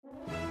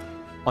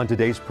On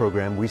today's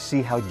program, we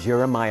see how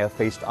Jeremiah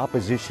faced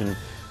opposition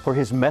for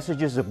his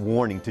messages of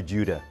warning to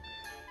Judah.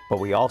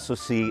 But we also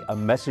see a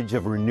message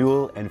of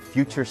renewal and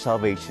future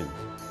salvation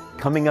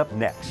coming up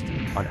next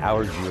on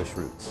Our Jewish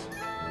Roots.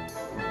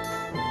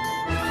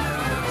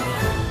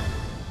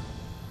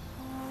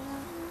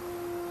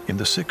 In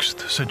the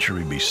 6th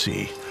century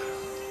BC,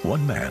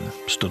 one man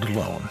stood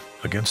alone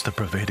against the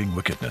pervading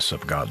wickedness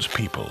of God's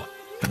people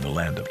in the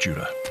land of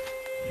Judah.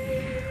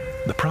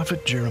 The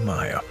prophet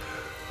Jeremiah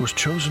was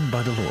chosen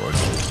by the Lord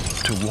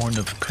to warn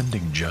of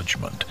pending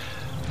judgment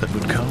that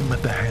would come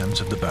at the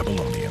hands of the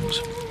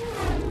Babylonians.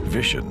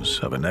 Visions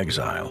of an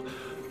exile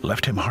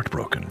left him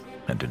heartbroken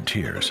and in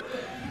tears.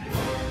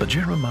 But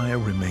Jeremiah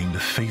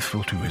remained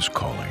faithful to his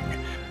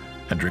calling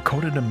and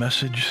recorded a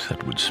message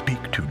that would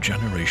speak to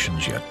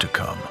generations yet to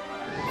come.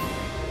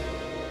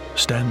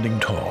 Standing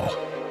tall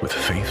with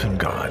faith in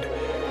God,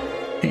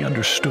 he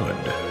understood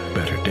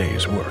better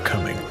days were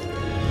coming,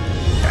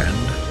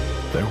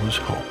 and there was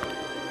hope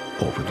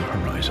over the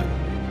horizon.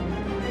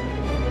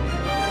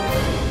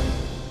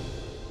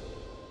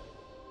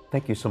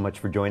 Thank you so much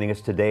for joining us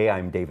today.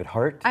 I'm David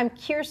Hart. I'm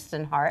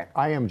Kirsten Hart.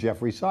 I am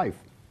Jeffrey Seif.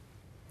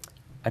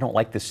 I don't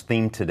like this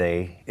theme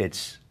today.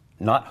 It's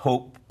not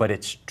hope, but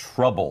it's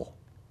trouble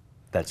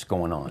that's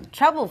going on.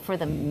 Trouble for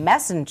the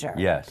messenger.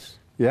 Yes.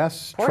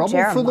 Yes, Poor trouble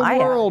Jeremiah. for the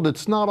world.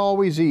 It's not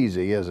always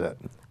easy, is it?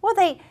 Well,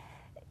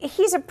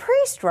 he's a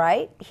priest,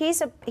 right?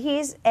 He's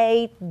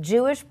a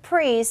Jewish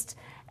priest,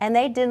 and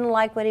they didn't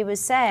like what he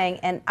was saying.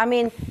 And I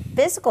mean,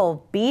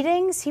 physical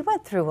beatings, he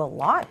went through a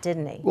lot,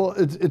 didn't he? Well,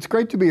 it's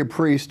great to be a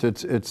priest.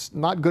 It's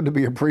not good to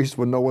be a priest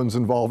when no one's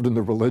involved in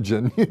the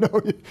religion. You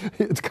know,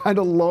 it's kind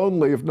of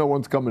lonely if no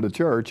one's coming to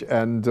church,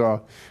 and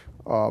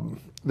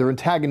they're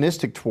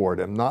antagonistic toward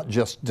him, not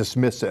just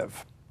dismissive.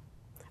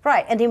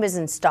 Right, and he was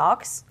in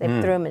stocks. They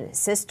threw him in a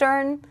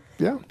cistern.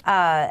 Yeah.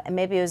 And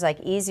maybe it was like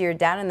easier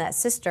down in that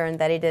cistern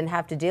that he didn't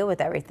have to deal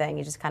with everything.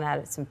 He just kind of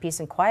had some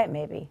peace and quiet,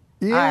 maybe.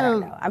 Yeah. I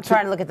don't know. I'm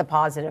trying to look at the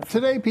positive.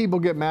 Today, people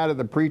get mad at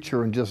the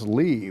preacher and just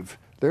leave.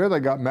 There,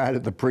 they got mad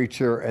at the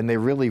preacher and they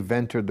really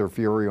vented their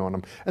fury on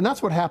him. And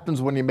that's what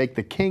happens when you make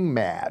the king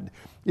mad.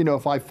 You know,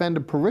 if I offend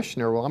a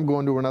parishioner, well, I'm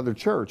going to another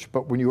church.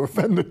 But when you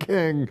offend the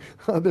king,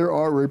 there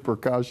are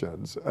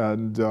repercussions.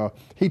 And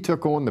he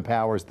took on the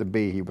powers that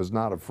be. He was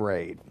not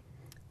afraid.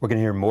 We're going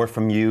to hear more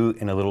from you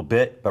in a little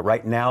bit, but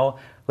right now,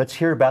 let's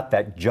hear about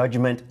that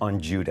judgment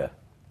on Judah.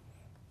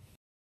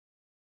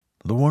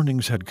 The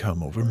warnings had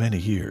come over many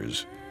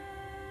years.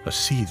 A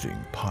seething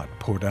pot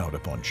poured out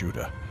upon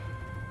Judah,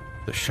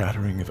 the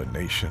shattering of a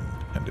nation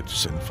and its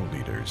sinful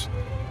leaders.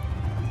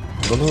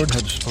 The Lord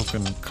had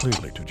spoken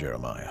clearly to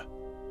Jeremiah,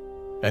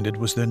 and it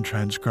was then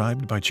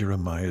transcribed by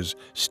Jeremiah's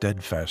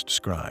steadfast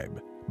scribe,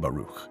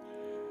 Baruch.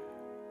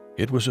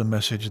 It was a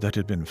message that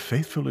had been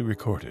faithfully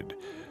recorded,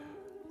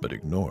 but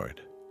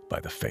ignored by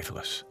the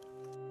faithless.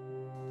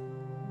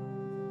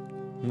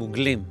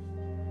 מוגלים.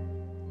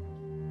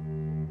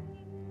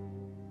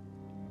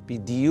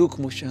 בדיוק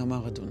כמו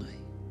שאמר אדוני.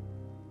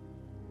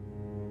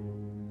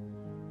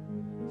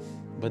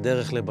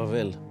 בדרך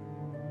לבבל.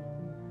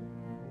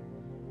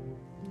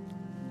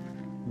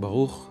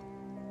 ברוך,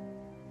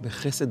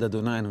 בחסד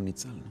אדוני אנו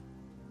ניצלנו.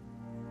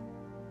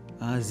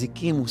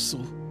 האזיקים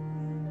הוסרו.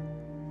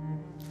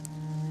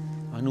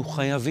 אנו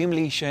חייבים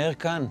להישאר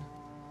כאן,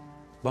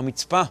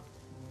 במצפה.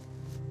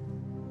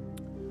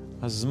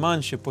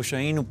 הזמן שפה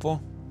שהיינו פה,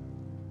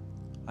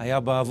 היה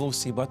בעבור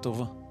סיבה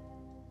טובה.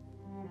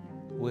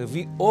 הוא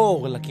הביא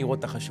אור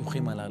לקירות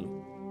החשוכים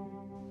הללו.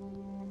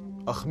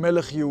 אך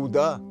מלך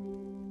יהודה,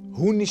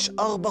 הוא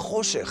נשאר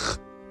בחושך.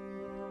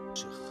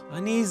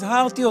 אני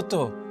הזהרתי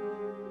אותו.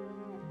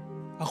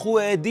 אך הוא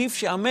העדיף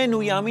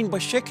שעמנו יאמין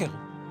בשקר.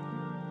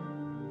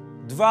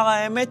 דבר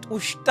האמת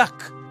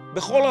הושתק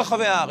בכל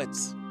רחבי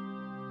הארץ.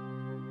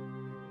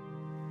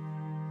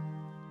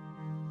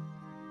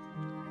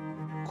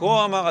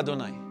 כה אמר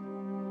אדוני,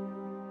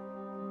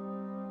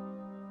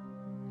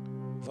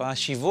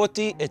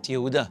 והשיבותי את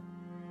יהודה,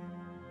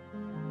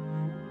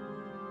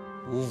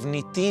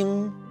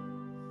 ובניתים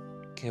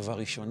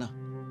כבראשונה.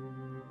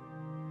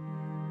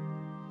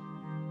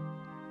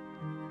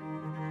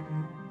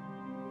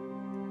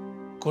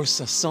 כל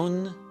ששון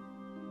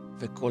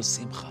וכל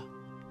שמחה.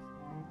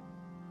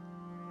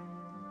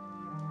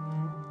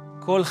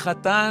 כל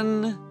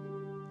חתן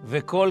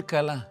וכל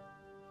כלה.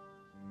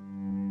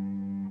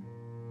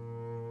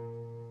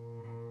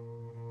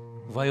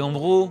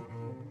 ויאמרו,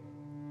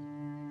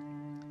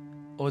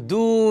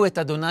 הודו את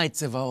אדוני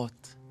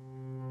צבאות.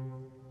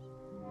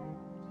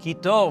 כי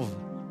טוב,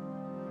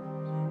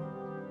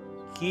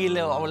 כי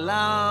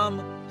לעולם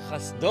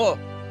חסדו.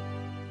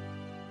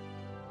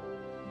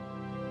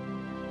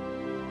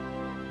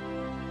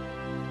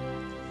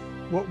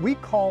 What we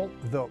call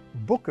the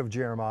Book of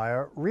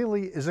Jeremiah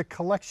really is a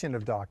collection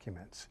of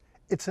documents.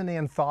 It's an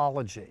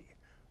anthology.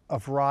 A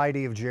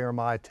variety of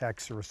Jeremiah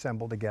texts are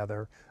assembled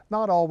together,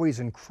 not always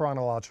in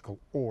chronological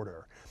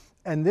order.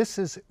 And this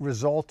has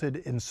resulted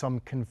in some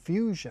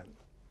confusion.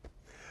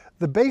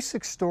 The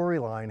basic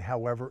storyline,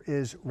 however,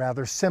 is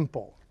rather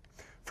simple.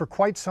 For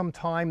quite some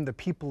time, the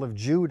people of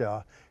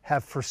Judah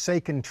have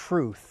forsaken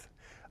truth.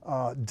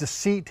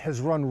 Deceit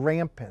has run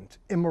rampant,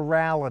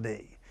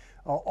 immorality,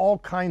 all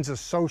kinds of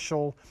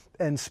social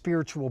and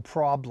spiritual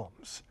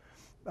problems.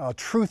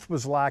 Truth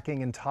was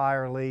lacking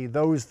entirely.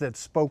 Those that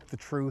spoke the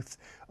truth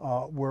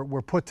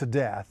were put to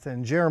death,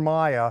 and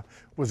Jeremiah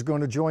was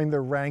going to join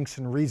their ranks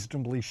in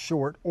reasonably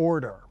short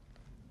order.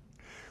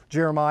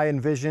 Jeremiah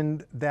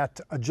envisioned that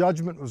a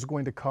judgment was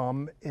going to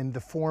come in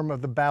the form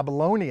of the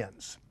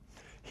Babylonians.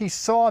 He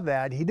saw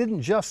that. He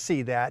didn't just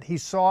see that. He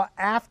saw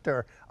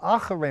after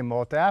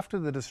Acharemot, after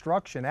the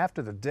destruction,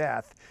 after the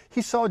death,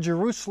 he saw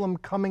Jerusalem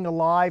coming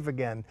alive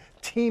again,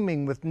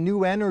 teeming with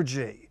new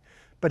energy.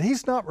 But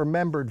he's not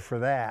remembered for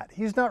that.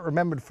 He's not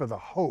remembered for the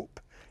hope.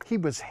 He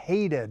was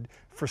hated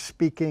for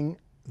speaking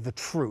the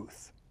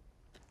truth.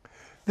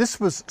 This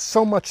was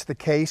so much the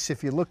case.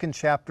 If you look in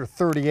chapter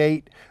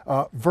 38,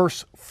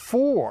 verse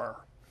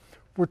 4,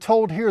 we're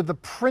told here the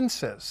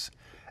princes.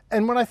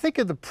 And when I think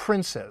of the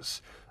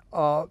princes,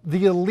 the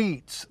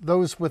elites,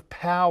 those with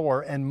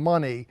power and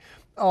money,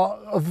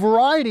 a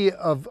variety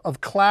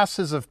of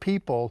classes of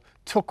people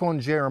took on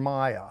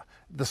Jeremiah.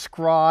 The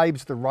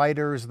scribes, the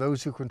writers,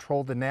 those who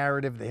controlled the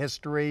narrative, the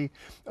history,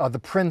 the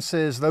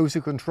princes, those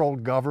who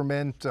controlled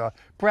government,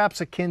 perhaps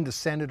akin to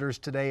senators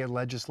today or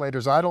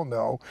legislators, I don't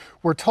know.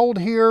 We're told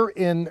here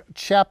in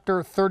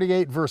chapter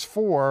 38, verse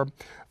 4,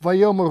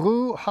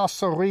 Vayomeru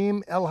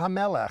hasarim el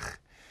hamelech,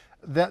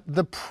 that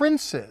the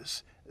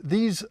princes,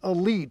 these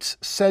elites,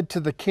 said to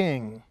the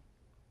king,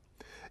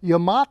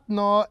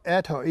 Yamatna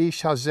et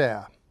ha'ish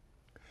hazeh,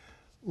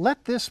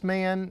 let this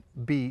man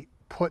be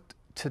put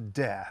to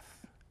death.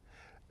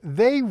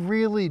 They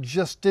really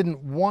just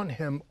didn't want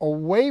him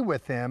away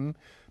with him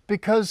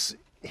because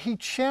he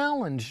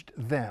challenged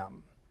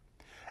them.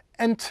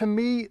 And to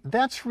me,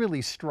 that's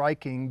really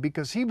striking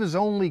because he was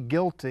only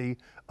guilty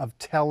of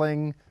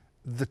telling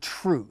the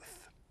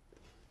truth.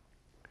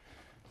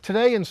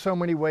 Today, in so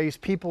many ways,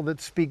 people that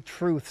speak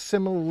truth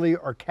similarly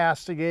are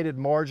castigated,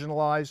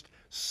 marginalized,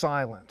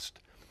 silenced.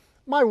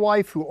 My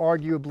wife, who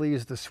arguably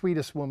is the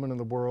sweetest woman in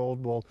the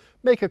world, will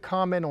make a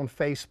comment on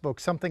Facebook,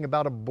 something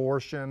about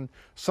abortion,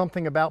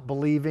 something about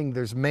believing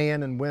there's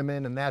man and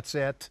women and that's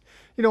it.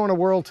 You know, in a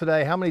world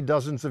today, how many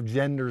dozens of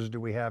genders do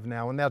we have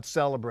now? And that's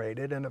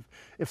celebrated. And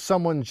if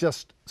someone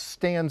just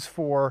stands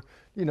for,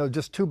 you know,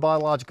 just two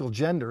biological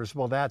genders,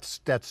 well, that's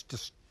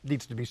just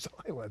needs to be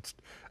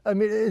silenced. I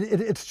mean,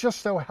 it's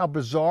just so how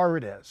bizarre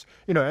it is.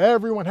 You know,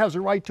 everyone has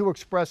a right to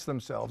express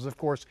themselves. Of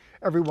course,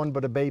 everyone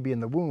but a baby in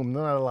the womb,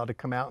 they're not allowed to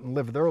come out and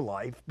live their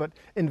life, but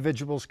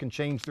individuals can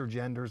change their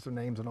genders, their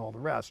names, and all the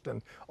rest,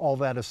 and all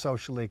that is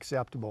socially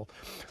acceptable.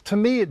 To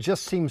me, it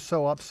just seems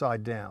so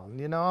upside down.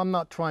 You know, I'm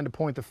not trying to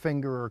point the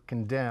finger or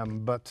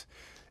condemn, but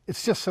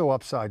it's just so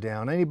upside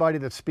down. Anybody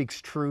that speaks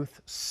truth,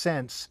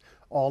 sense,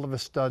 all of a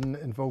sudden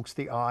invokes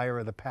the ire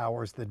of the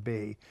powers that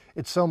be.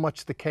 It's so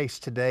much the case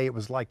today, it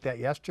was like that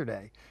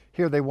yesterday.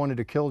 Here they wanted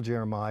to kill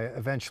Jeremiah,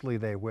 eventually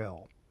they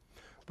will.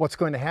 What's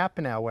going to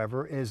happen,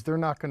 however, is they're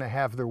not going to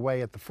have their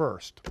way at the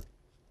first.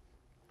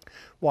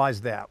 Why is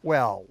that?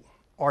 Well,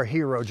 our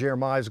hero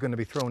Jeremiah is going to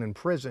be thrown in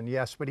prison,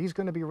 yes, but he's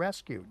going to be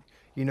rescued.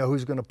 You know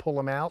who's going to pull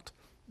him out?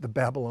 The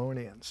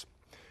Babylonians.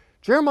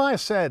 Jeremiah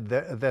said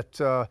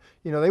that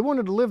you know, they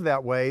wanted to live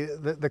that way.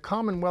 The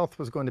Commonwealth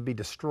was going to be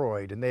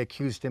destroyed, and they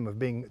accused him of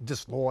being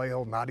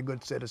disloyal, not a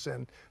good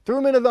citizen, threw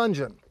him in a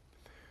dungeon.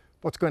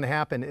 What's going to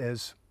happen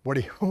is what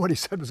he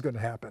said was going to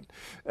happen.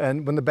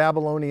 And when the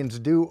Babylonians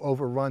do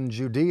overrun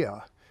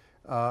Judea,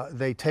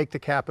 they take the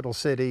capital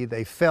city,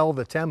 they fell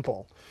the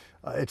temple.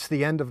 It's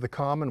the end of the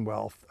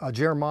Commonwealth.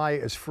 Jeremiah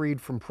is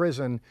freed from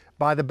prison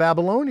by the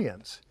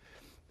Babylonians.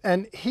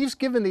 And he's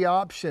given the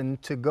option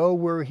to go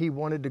where he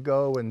wanted to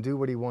go and do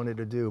what he wanted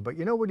to do. But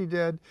you know what he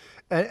did?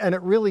 And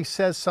it really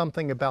says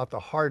something about the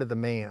heart of the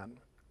man.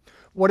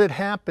 What had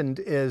happened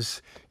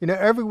is, you know,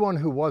 everyone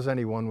who was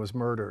anyone was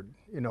murdered,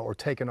 you know, or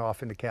taken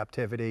off into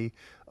captivity.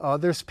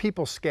 There's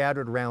people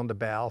scattered round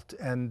about.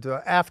 And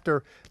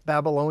after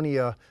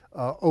Babylonia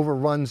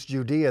overruns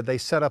Judea, they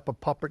set up a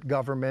puppet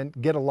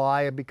government.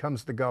 Gedaliah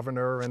becomes the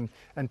governor,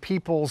 and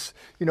people's,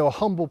 you know,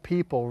 humble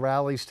people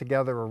rallies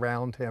together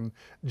around him.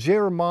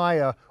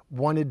 Jeremiah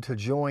wanted to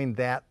join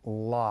that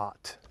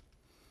lot.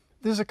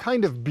 There's a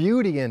kind of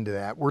beauty into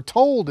that. We're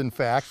told, in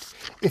fact,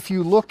 if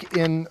you look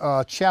in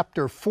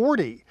chapter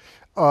 40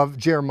 of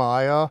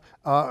Jeremiah,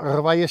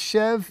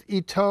 Vayeshev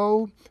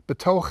ito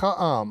betoch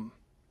ha'am.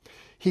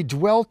 He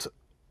dwelt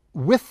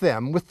with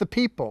them, with the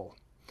people.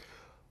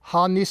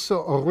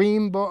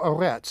 Ha-nisorim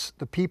ba'aretz,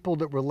 the people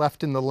that were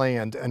left in the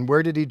land. And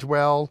where did he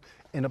dwell?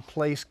 In a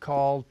place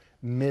called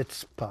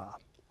Mitzpah.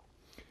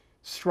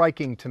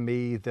 Striking to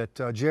me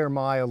that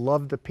Jeremiah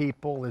loved the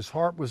people, his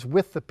heart was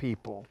with the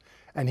people,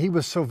 and he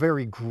was so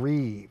very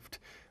grieved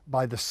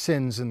by the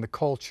sins in the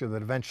culture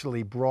that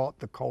eventually brought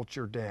the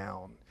culture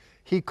down.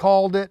 He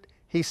called it,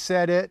 he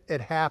said it,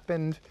 it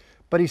happened,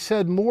 but he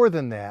said more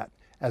than that.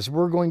 As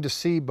we're going to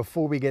see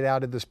before we get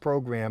out of this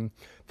program,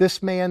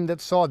 this man that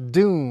saw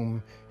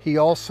doom, he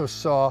also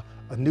saw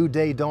a new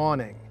day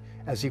dawning.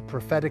 as he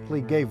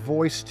prophetically gave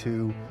voice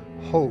to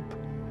hope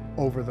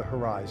over the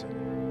horizon.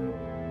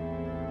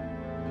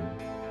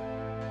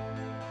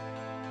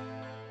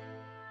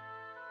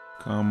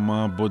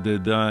 כמה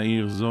בודדה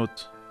העיר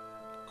זאת,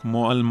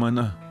 כמו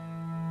אלמנה,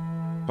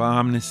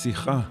 פעם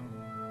נסיכה,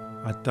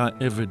 עתה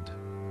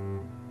עבד.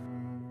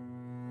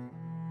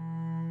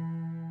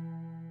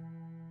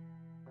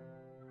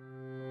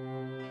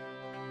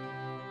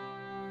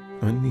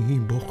 אני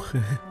בוכה,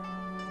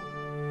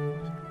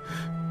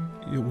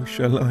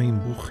 ירושלים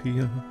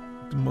בוכייה,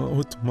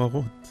 דמעות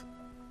מרות,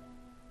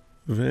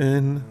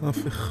 ואין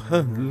אף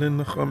אחד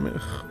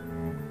לנחמך.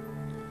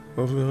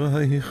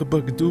 חברייך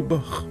בגדו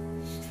בך,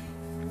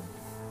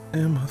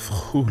 הם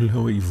הפכו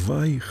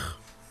לאויבייך.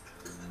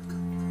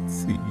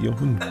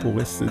 ציון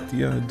פורסת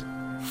יד,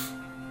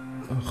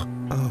 אך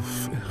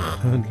אף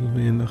אחד לא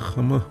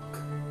ינחמה,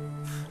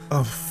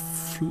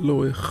 אף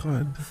לא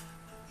אחד.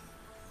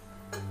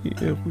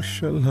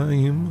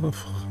 ירושלים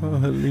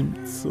הפכה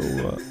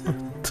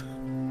למצורעת.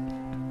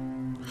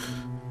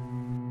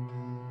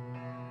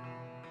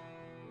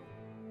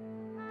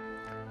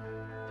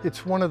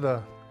 It's one of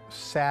the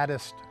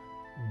saddest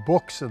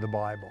books of the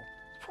Bible.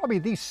 It's probably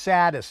the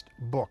saddest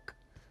book.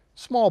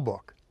 Small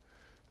book.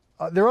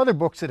 There are other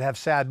books that have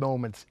sad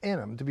moments in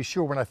them. To be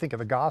sure, when I think of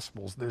the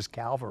Gospels, there's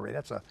Calvary.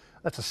 That's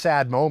a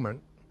sad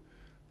moment.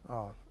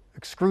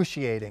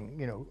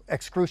 Excruciating,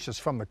 excrucious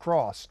from the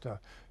cross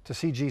to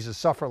see Jesus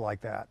suffer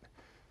like that.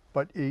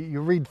 But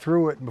you read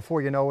through it, and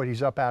before you know it,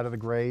 he's up out of the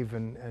grave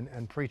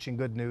and preaching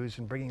good news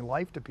and bringing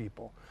life to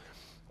people.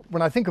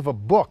 When I think of a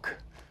book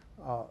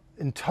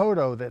in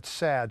toto that's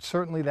sad,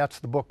 certainly that's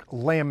the book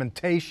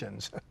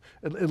Lamentations.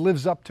 It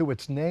lives up to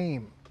its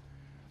name.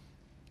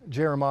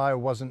 Jeremiah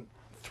wasn't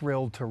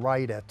thrilled to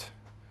write it.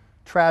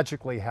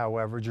 Tragically,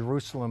 however,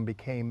 Jerusalem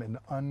became an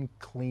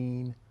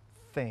unclean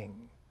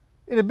thing.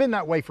 It had been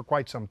that way for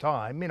quite some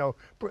time. The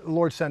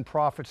Lord sent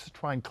prophets to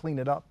try and clean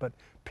it up, but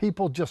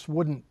people just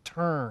wouldn't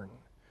turn.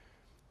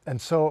 And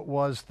so it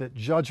was that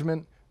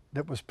judgment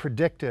that was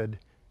predicted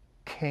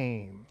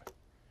came.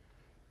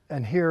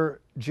 And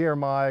here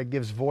Jeremiah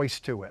gives voice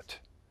to it.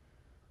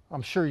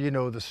 I'm sure you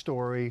know the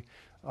story.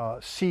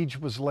 Siege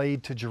was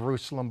laid to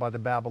Jerusalem by the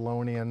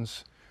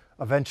Babylonians.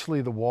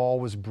 Eventually the wall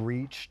was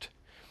breached.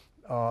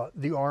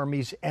 The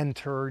armies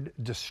entered,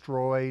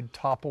 destroyed,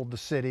 toppled the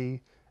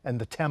city and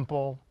the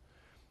temple.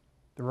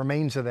 The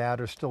remains of that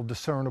are still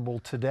discernible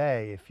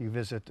today if you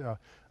visit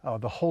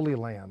the Holy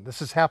Land. This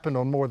has happened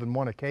on more than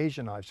one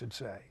occasion, I should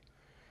say.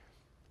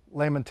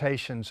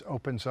 Lamentations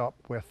opens up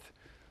with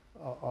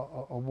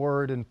a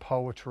word in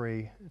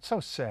poetry. It's so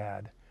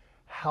sad.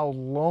 How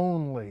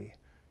lonely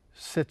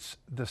sits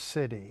the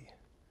city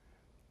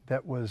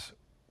that was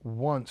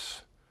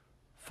once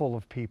full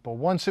of people.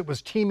 Once it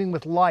was teeming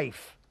with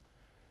life.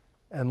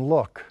 And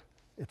look,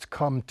 it's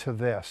come to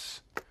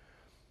this.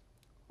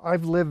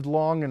 I've lived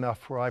long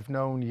enough where I've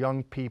known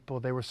young people.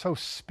 They were so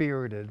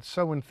spirited,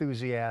 so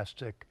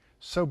enthusiastic,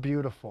 so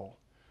beautiful.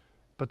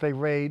 But they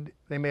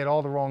made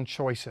all the wrong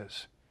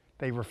choices.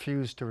 They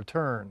refused to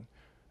return.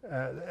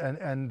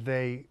 And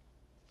they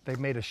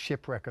made a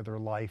shipwreck of their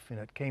life, and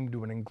it came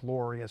to an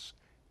inglorious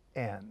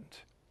end.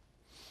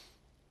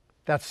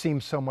 That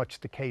seems so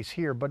much the case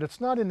here, but it's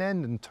not an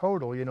end in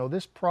total.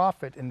 This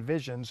prophet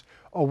envisions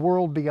a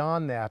world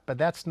beyond that, but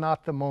that's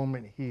not the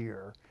moment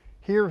here.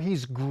 Here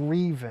he's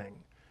grieving.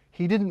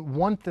 He didn't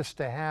want this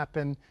to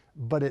happen,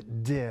 but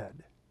it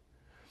did.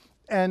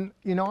 And,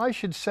 I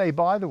should say,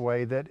 by the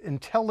way, that in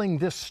telling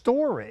this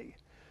story,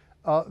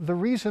 the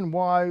reason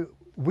why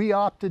we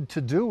opted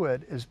to do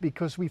it is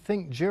because we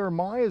think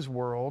Jeremiah's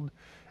world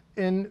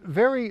in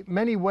very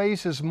many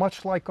ways is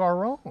much like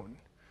our own.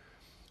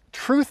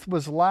 Truth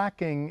was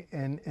lacking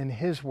in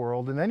his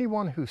world, and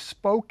anyone who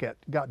spoke it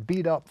got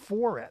beat up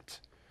for it.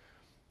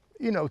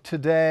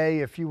 Today,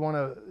 if you want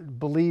to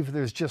believe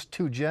there's just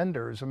two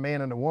genders, a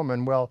man and a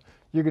woman, well,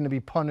 you're going to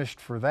be punished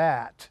for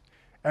that.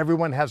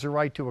 Everyone has a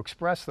right to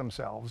express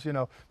themselves.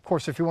 Of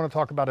course, if you want to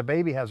talk about a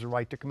baby has a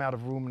right to come out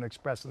of a room and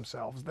express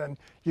themselves, then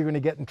you're going to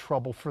get in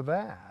trouble for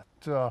that.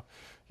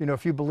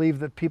 If you believe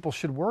that people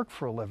should work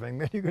for a living,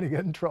 then you're going to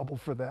get in trouble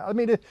for that. I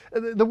mean,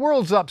 the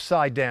world's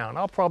upside down.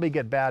 I'll probably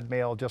get bad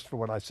mail just for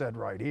what I said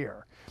right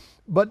here.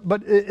 But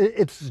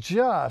it's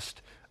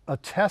just a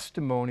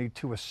testimony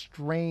to a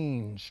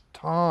strange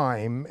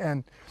time.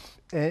 And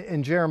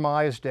in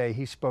Jeremiah's day,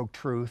 he spoke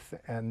truth,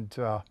 and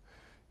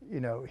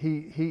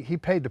he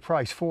paid the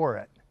price for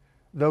it.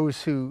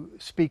 Those who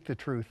speak the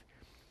truth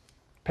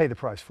pay the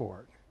price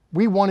for it.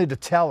 We wanted to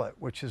tell it,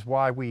 which is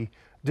why we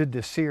did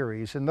this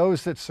series. And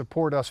those that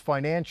support us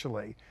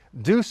financially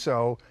do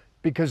so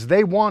because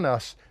they want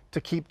us to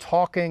keep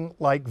talking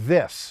like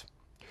this,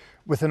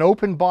 with an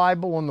open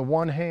Bible on the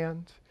one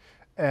hand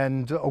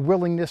and a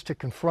willingness to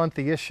confront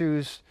the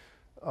issues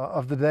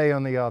of the day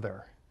on the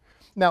other.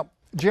 Now,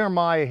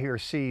 Jeremiah here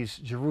sees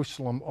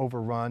Jerusalem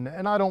overrun,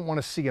 and I don't want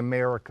to see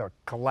America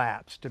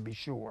collapse, to be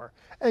sure.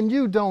 And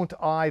you don't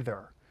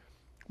either.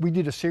 We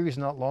did a series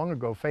not long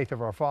ago, Faith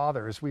of Our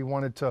Fathers. We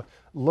wanted to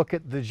look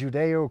at the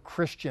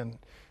Judeo-Christian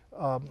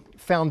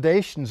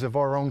foundations of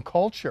our own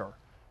culture,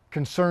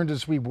 concerned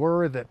as we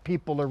were that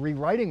people are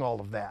rewriting all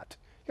of that.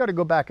 You got to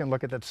go back and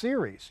look at that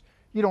series.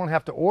 You don't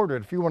have to order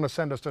it. If you want to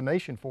send us a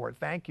donation for it,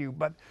 thank you.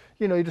 But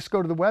you just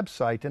go to the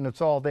website and it's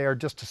all there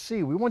just to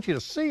see. We want you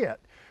to see it.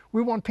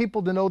 We want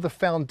people to know the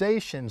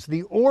foundations,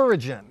 the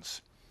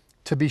origins,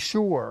 to be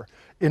sure,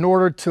 in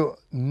order to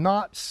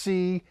not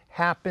see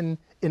happen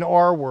in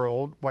our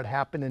world what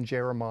happened in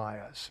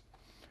Jeremiah's.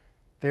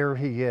 There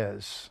he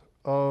is.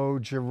 Oh,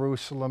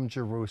 Jerusalem,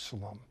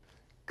 Jerusalem,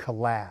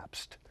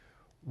 collapsed.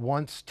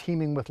 Once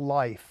teeming with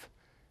life,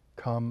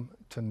 come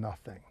to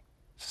nothing.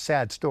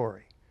 Sad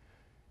story.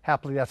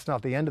 Happily, that's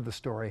not the end of the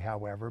story,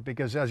 however,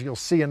 because as you'll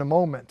see in a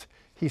moment,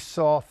 he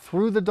saw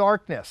through the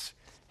darkness.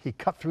 He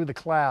cut through the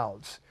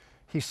clouds.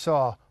 He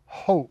saw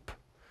hope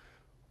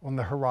on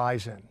the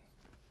horizon.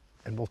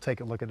 And we'll take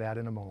a look at that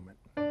in a moment.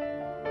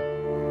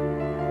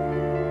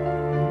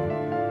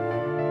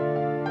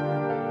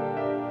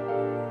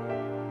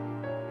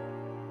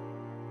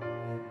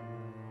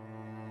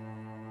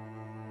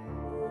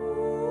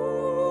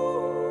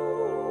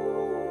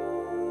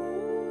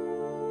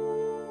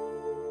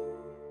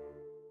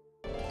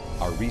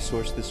 Our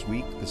resource this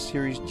week, the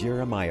series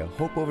Jeremiah,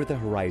 Hope Over the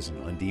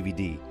Horizon on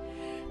DVD.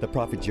 The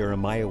prophet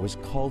Jeremiah was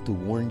called to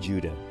warn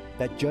Judah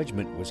that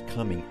judgment was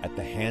coming at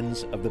the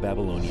hands of the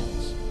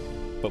Babylonians.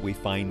 But we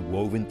find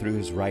woven through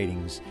his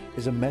writings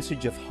is a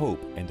message of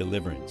hope and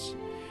deliverance.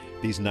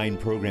 These 9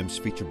 programs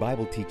feature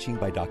Bible teaching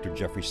by Dr.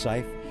 Jeffrey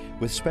Seif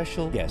with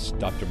special guest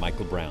Dr.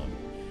 Michael Brown.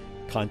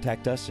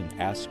 Contact us and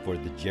ask for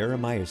the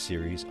Jeremiah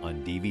series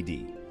on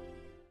DVD.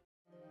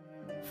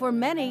 For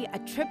many, a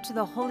trip to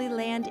the Holy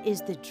Land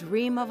is the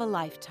dream of a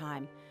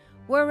lifetime.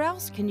 Where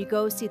else can you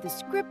go see the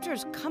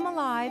scriptures come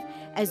alive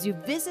as you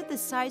visit the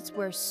sites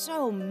where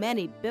so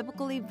many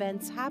biblical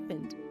events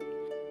happened?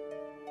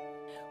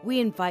 We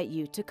invite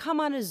you to come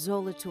on a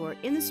Zola tour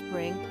in the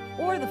spring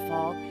or the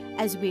fall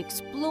as we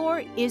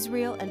explore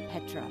Israel and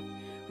Petra.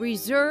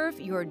 Reserve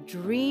your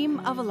dream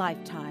of a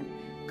lifetime.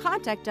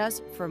 Contact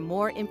us for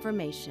more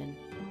information.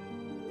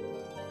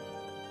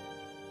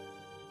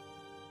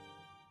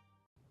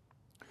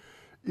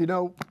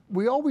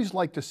 We always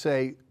like to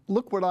say,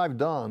 look what I've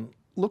done,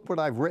 look what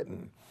I've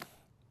written.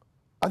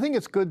 I think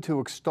it's good to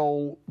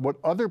extol what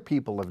other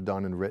people have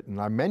done and written.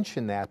 I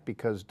mention that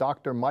because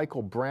Dr.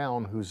 Michael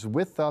Brown, who's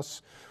with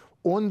us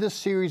on this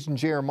series in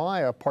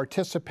Jeremiah,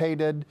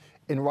 participated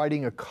in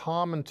writing a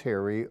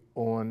commentary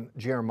on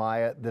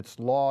Jeremiah that's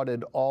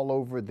lauded all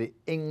over the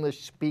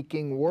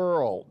English-speaking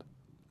world.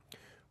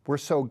 We're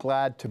so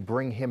glad to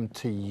bring him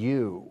to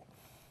you.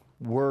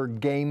 We're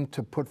game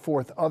to put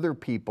forth other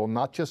people,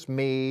 not just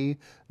me,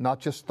 not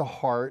just the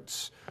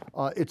hearts.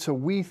 It's a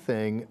we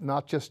thing,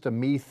 not just a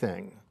me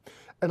thing.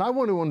 And I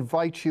want to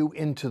invite you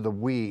into the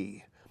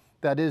we.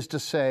 That is to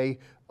say,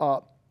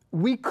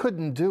 we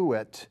couldn't do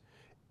it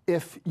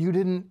if you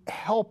didn't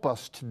help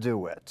us to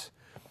do it.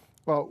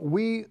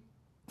 We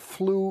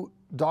flew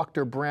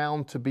Dr.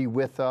 Brown to be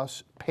with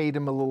us, paid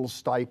him a little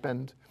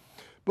stipend.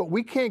 But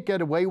we can't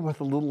get away with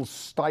a little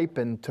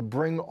stipend to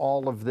bring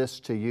all of this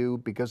to you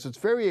because it's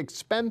very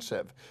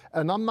expensive.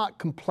 And I'm not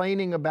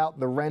complaining about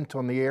the rent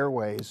on the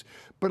airways,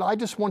 but I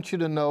just want you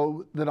to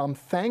know that I'm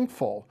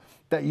thankful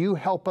that you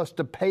help us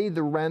to pay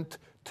the rent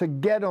to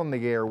get on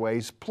the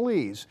airways.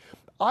 Please,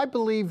 I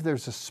believe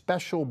there's a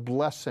special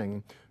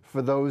blessing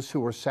for those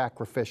who are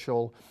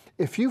sacrificial.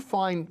 If you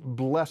find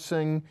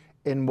blessing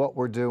in what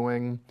we're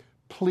doing,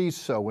 please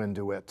sow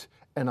into it.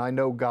 And I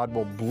know God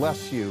will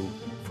bless you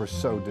for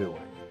so doing.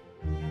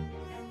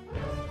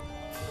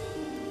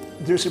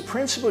 There's a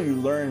principle you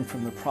learn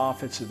from the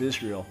prophets of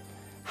Israel.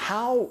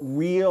 How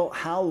real,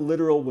 how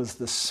literal was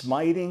the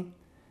smiting?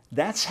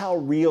 That's how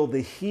real the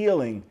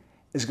healing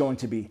is going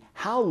to be.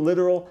 How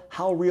literal,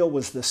 how real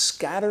was the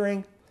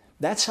scattering?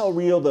 That's how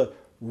real the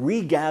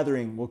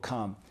regathering will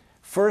come.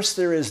 First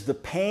there is the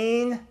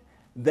pain,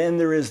 then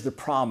there is the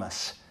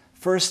promise.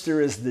 First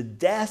there is the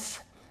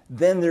death,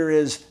 then there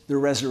is the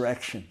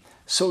resurrection.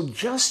 So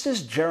just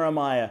as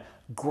Jeremiah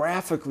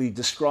graphically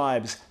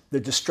describes the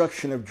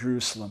destruction of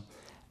Jerusalem,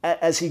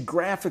 as he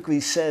graphically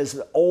says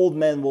that old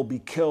men will be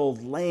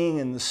killed laying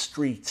in the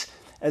streets,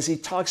 as he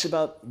talks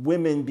about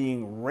women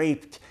being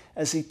raped,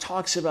 as he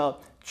talks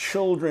about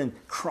children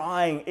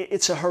crying,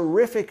 it's a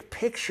horrific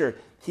picture.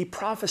 He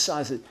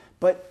prophesies it,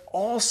 but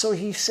also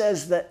he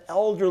says that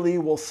elderly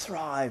will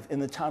thrive in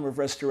the time of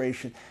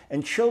restoration,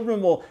 and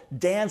children will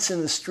dance in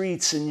the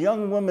streets, and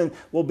young women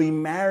will be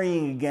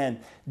marrying again.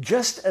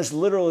 Just as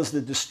literal as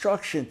the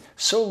destruction,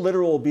 so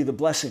literal will be the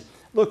blessing.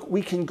 Look,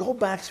 we can go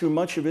back through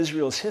much of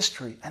Israel's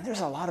history, and there's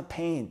a lot of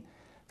pain.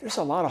 There's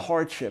a lot of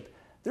hardship.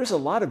 There's a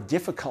lot of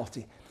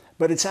difficulty.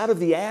 But it's out of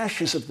the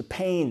ashes of the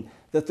pain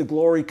that the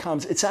glory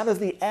comes. It's out of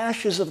the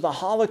ashes of the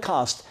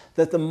Holocaust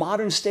that the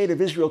modern state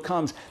of Israel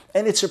comes.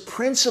 And it's a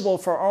principle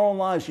for our own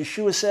lives.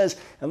 Yeshua says,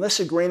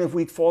 unless a grain of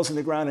wheat falls in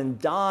the ground and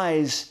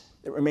dies,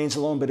 it remains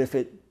alone. But if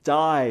it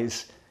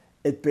dies,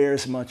 it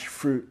bears much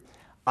fruit.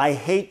 I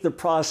hate the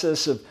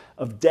process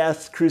of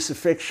death,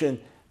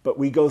 crucifixion, but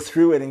we go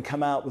through it and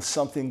come out with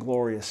something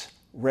glorious.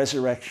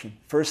 resurrection.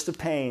 First the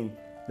pain,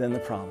 then the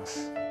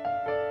promise.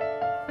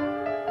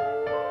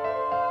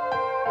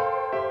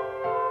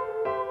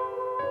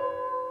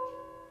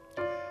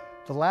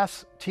 The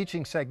last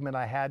teaching segment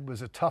I had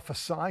was a tough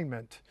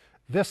assignment.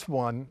 This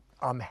one,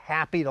 I'm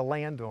happy to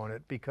land on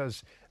it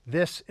because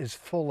this is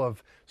full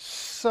of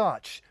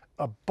such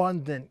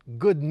abundant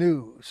good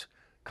news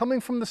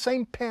coming from the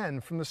same pen,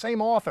 from the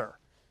same author.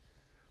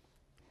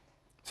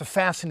 It's a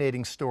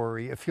fascinating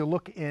story. If you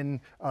look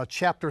in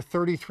chapter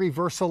 33,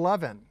 verse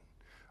 11,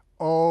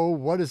 oh,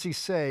 what does he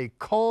say?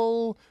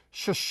 Kol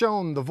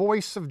shashon, the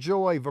voice of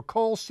joy,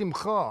 v'kol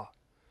simcha,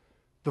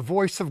 the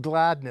voice of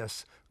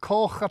gladness,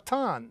 kol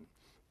chatan,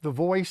 the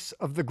voice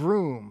of the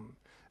groom,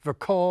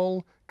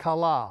 v'kol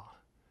kala,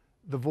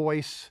 the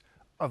voice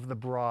of the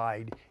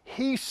bride.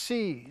 He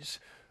sees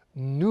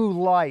new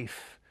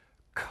life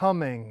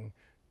coming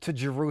to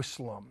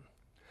Jerusalem.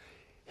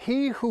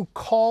 He who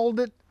called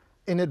it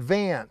in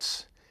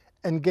advance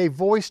and gave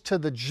voice to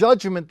the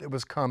judgment that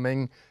was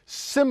coming,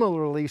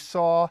 similarly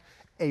saw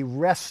a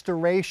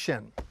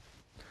restoration.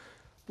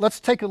 Let's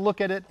take a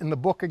look at it in the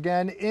book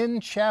again in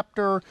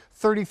chapter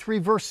 33,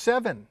 verse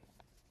 7.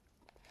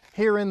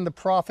 Herein the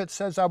prophet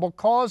says, I will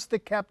cause the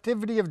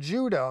captivity of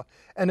Judah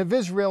and of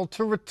Israel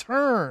to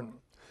return,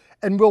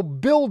 and will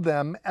build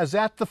them as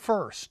at the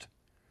first,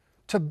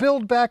 to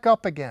build back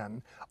up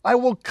again. I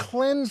will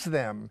cleanse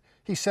them,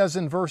 he says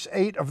in verse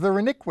 8, of their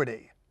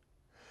iniquity,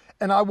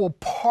 and I will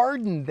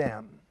pardon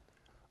them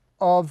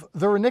of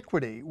their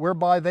iniquity,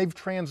 whereby they've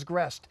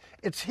transgressed.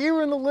 It's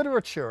here in the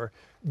literature,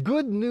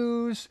 good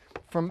news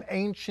from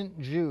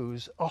ancient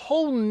Jews. A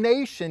whole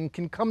nation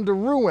can come to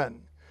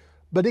ruin,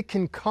 but it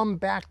can come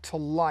back to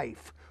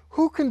life.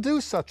 Who can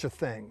do such a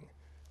thing?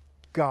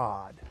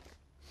 God.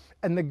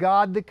 And the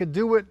God that could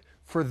do it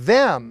for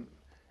them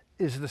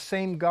is the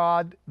same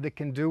God that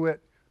can do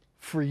it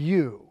for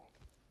you.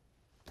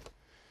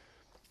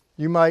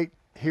 You might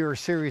hear a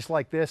series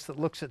like this that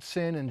looks at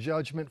sin and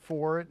judgment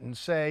for it and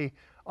say,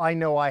 I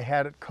know I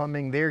had it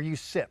coming. There you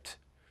sit.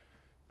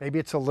 Maybe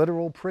it's a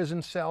literal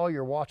prison cell.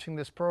 You're watching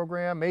this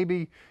program.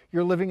 Maybe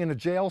you're living in a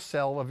jail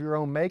cell of your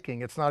own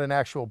making. It's not an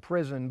actual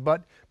prison,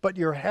 but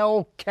you're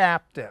held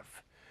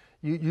captive.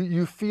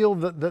 You feel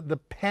the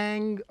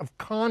pang of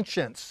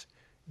conscience,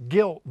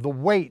 guilt, the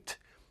weight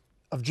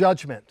of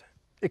judgment.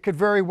 It could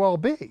very well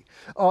be.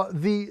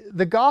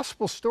 The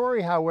gospel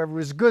story, however,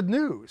 is good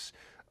news.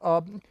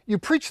 You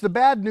preach the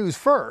bad news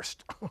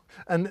first,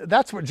 and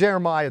that's what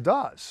Jeremiah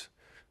does.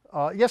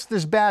 Yes,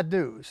 there's bad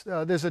news.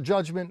 There's a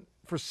judgment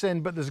for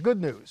sin, but there's good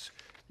news.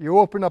 You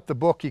open up the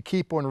book, you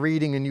keep on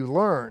reading, and you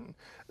learn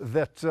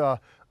that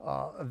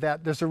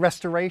there's a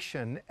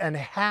restoration. And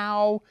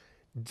how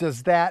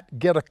does that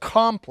get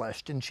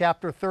accomplished? In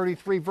chapter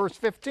 33, verse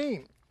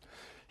 15,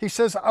 he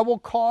says, I will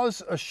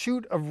cause a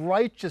shoot of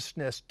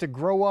righteousness to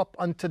grow up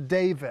unto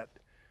David.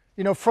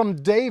 You know,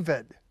 from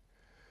David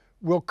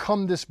will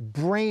come this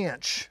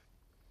branch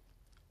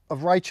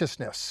of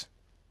righteousness,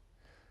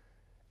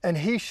 and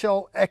he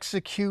shall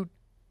execute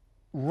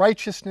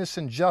righteousness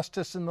and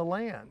justice in the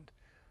land.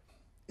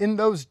 In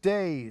those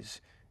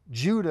days,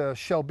 Judah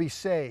shall be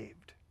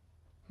saved.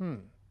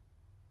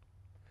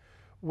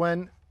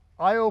 When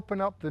I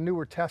open up the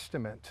Newer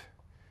Testament,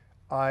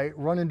 I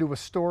run into a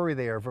story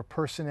there of a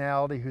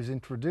personality who's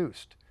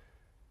introduced.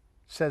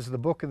 It says the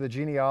book of the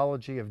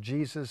genealogy of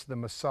Jesus, the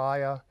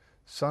Messiah,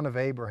 son of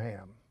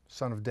Abraham,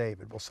 son of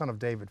David. Well, son of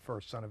David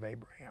first, son of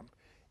Abraham.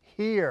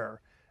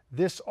 Here,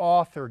 this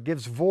author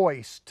gives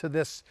voice to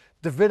this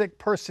Davidic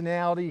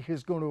personality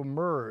who's going to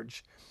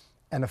emerge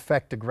and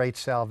effect a great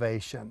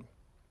salvation.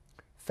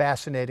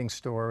 Fascinating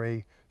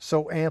story,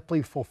 so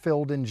amply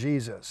fulfilled in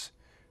Jesus.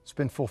 It's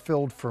been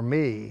fulfilled for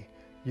me.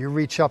 You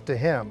reach up to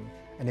him,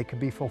 and it can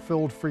be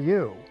fulfilled for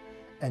you,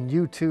 and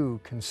you too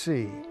can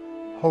see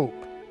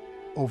hope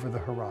over the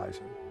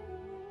horizon.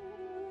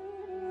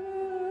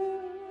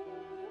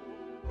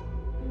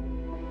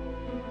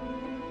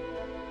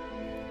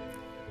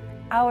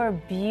 Our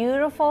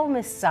beautiful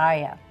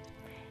Messiah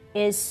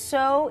is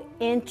so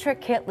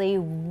intricately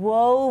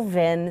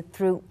woven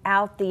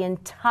throughout the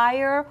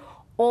entire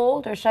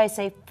Old, or should I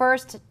say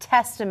First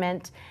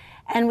Testament,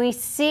 and we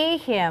see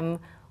him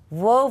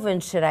woven,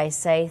 should I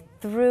say,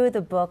 through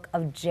the book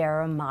of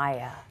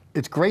Jeremiah.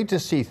 It's great to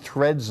see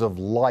threads of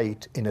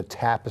light in a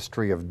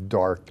tapestry of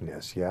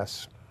darkness,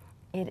 yes?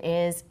 It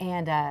is,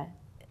 and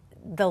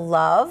the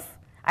love.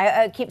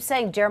 I keep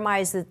saying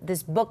Jeremiah is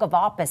this book of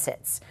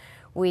opposites.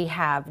 We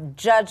have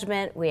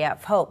judgment, we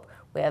have hope,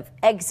 we have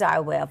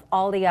exile, we have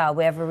aliyah,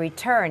 we have a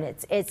return.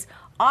 It's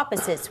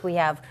opposites. We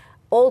have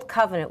Old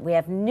Covenant, we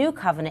have New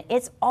Covenant.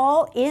 It's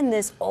all in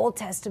this Old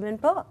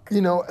Testament book.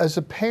 You know, as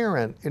a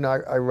parent,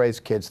 I raise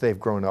kids, they've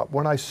grown up.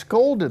 When I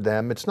scolded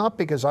them, it's not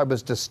because I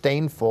was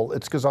disdainful,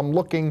 it's because I'm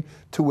looking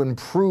to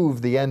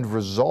improve the end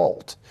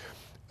result.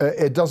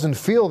 It doesn't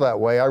feel that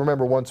way. I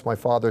remember once my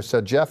father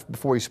said, Jeff,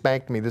 before he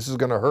spanked me, this is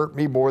going to hurt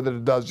me more than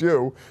it does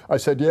you. I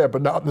said, yeah,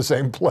 but not in the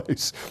same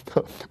place.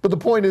 But the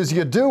point is,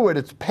 you do it,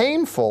 it's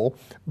painful,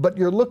 but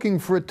you're looking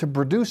for it to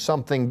produce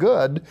something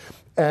good.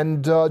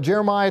 And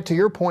Jeremiah, to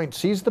your point,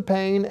 sees the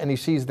pain and he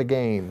sees the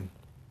gain.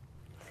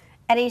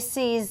 And he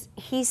sees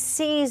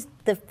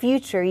the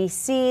future. He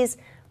sees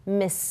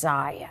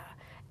Messiah.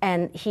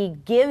 And he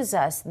gives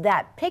us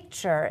that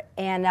picture.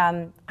 And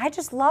I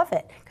just love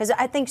it. Because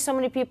I think so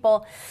many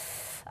people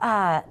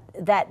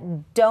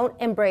that don't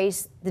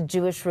embrace the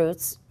Jewish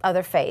roots of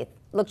their faith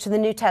look to the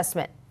New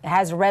Testament. It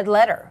has a red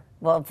letter.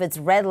 Well, if it's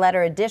red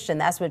letter edition,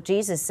 that's what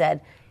Jesus said.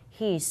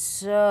 He's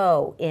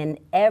so in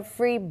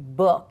every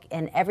book,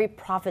 in every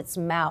prophet's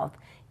mouth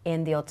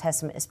in the Old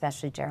Testament,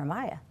 especially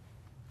Jeremiah.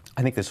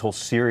 I think this whole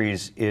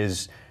series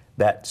is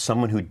that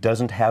someone who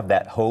doesn't have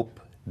that hope,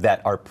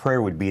 that our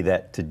prayer would be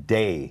that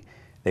today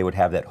they would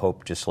have that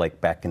hope just like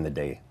back in the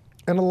day.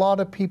 And a lot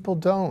of people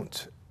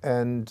don't.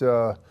 And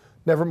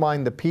never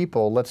mind the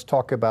people, let's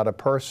talk about a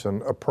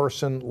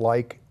person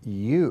like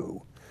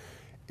you.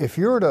 If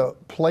you're at a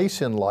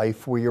place in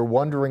life where you're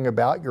wondering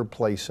about your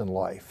place in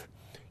life,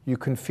 you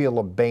can feel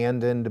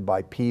abandoned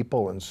by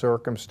people and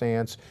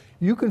circumstance.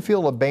 You can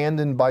feel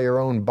abandoned by your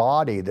own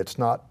body that's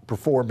not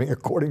performing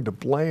according to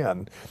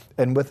plan.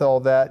 And with all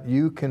that,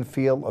 you can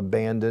feel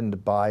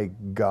abandoned by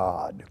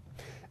God.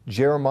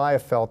 Jeremiah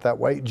felt that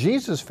way.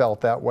 Jesus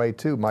felt that way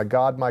too. My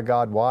God,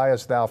 why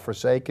hast thou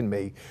forsaken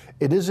me?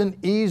 It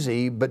isn't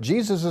easy, but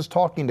Jesus is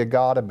talking to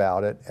God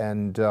about it.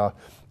 And the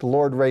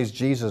Lord raised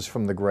Jesus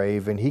from the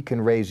grave, and he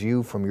can raise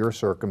you from your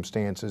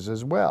circumstances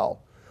as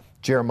well.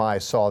 Jeremiah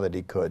saw that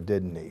he could,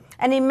 didn't he?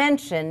 And he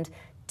mentioned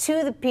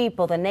to the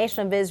people, the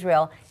nation of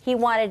Israel, he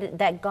wanted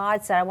that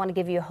God said, I want to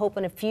give you a hope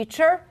and a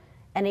future.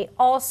 And he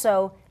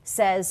also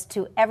says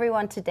to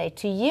everyone today,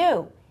 to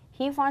you,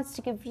 he wants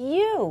to give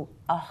you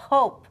a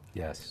hope.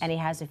 Yes. And he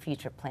has a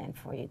future plan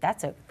for you.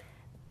 That's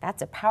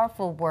a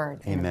powerful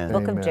word in Amen. the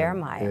book Amen. of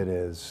Jeremiah. It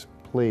is.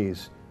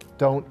 Please,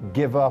 don't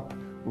give up.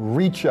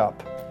 Reach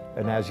up.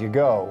 And as you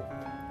go,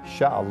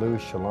 Sha'alu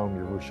Shalom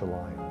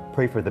Yerushalayim.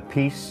 Pray for the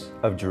peace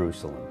of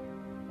Jerusalem.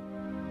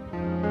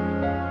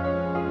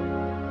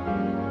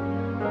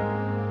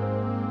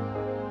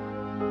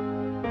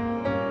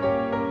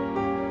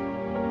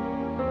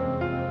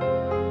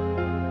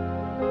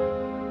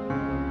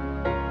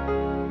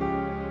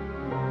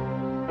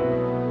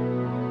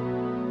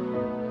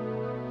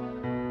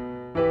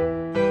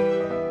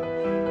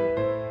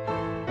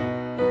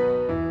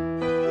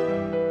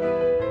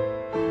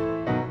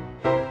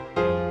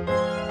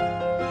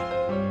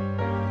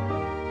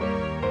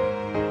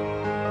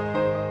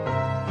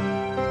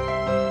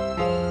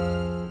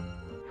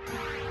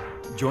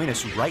 Join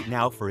us right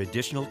now for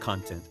additional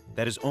content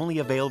that is only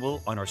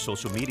available on our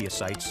social media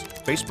sites,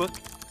 Facebook,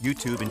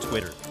 YouTube, and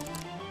Twitter.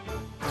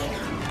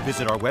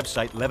 Visit our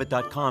website,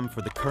 levitt.com,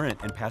 for the current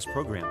and past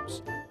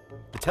programs,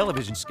 the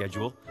television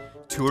schedule,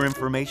 tour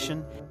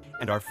information,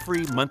 and our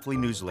free monthly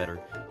newsletter,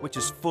 which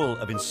is full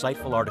of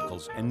insightful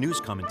articles and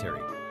news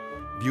commentary.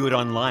 View it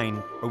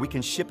online, or we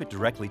can ship it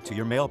directly to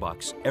your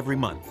mailbox every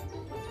month.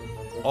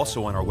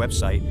 Also on our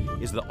website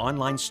is the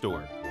online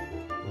store.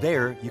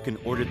 There, you can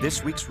order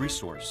this week's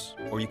resource,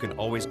 or you can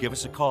always give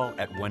us a call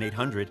at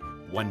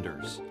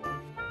 1-800-WONDERS.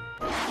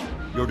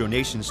 Your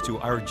donations to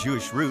Our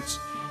Jewish Roots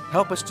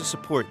help us to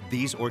support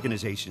these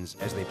organizations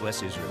as they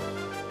bless Israel.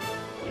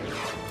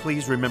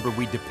 Please remember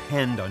we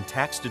depend on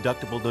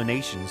tax-deductible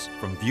donations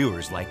from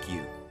viewers like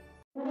you.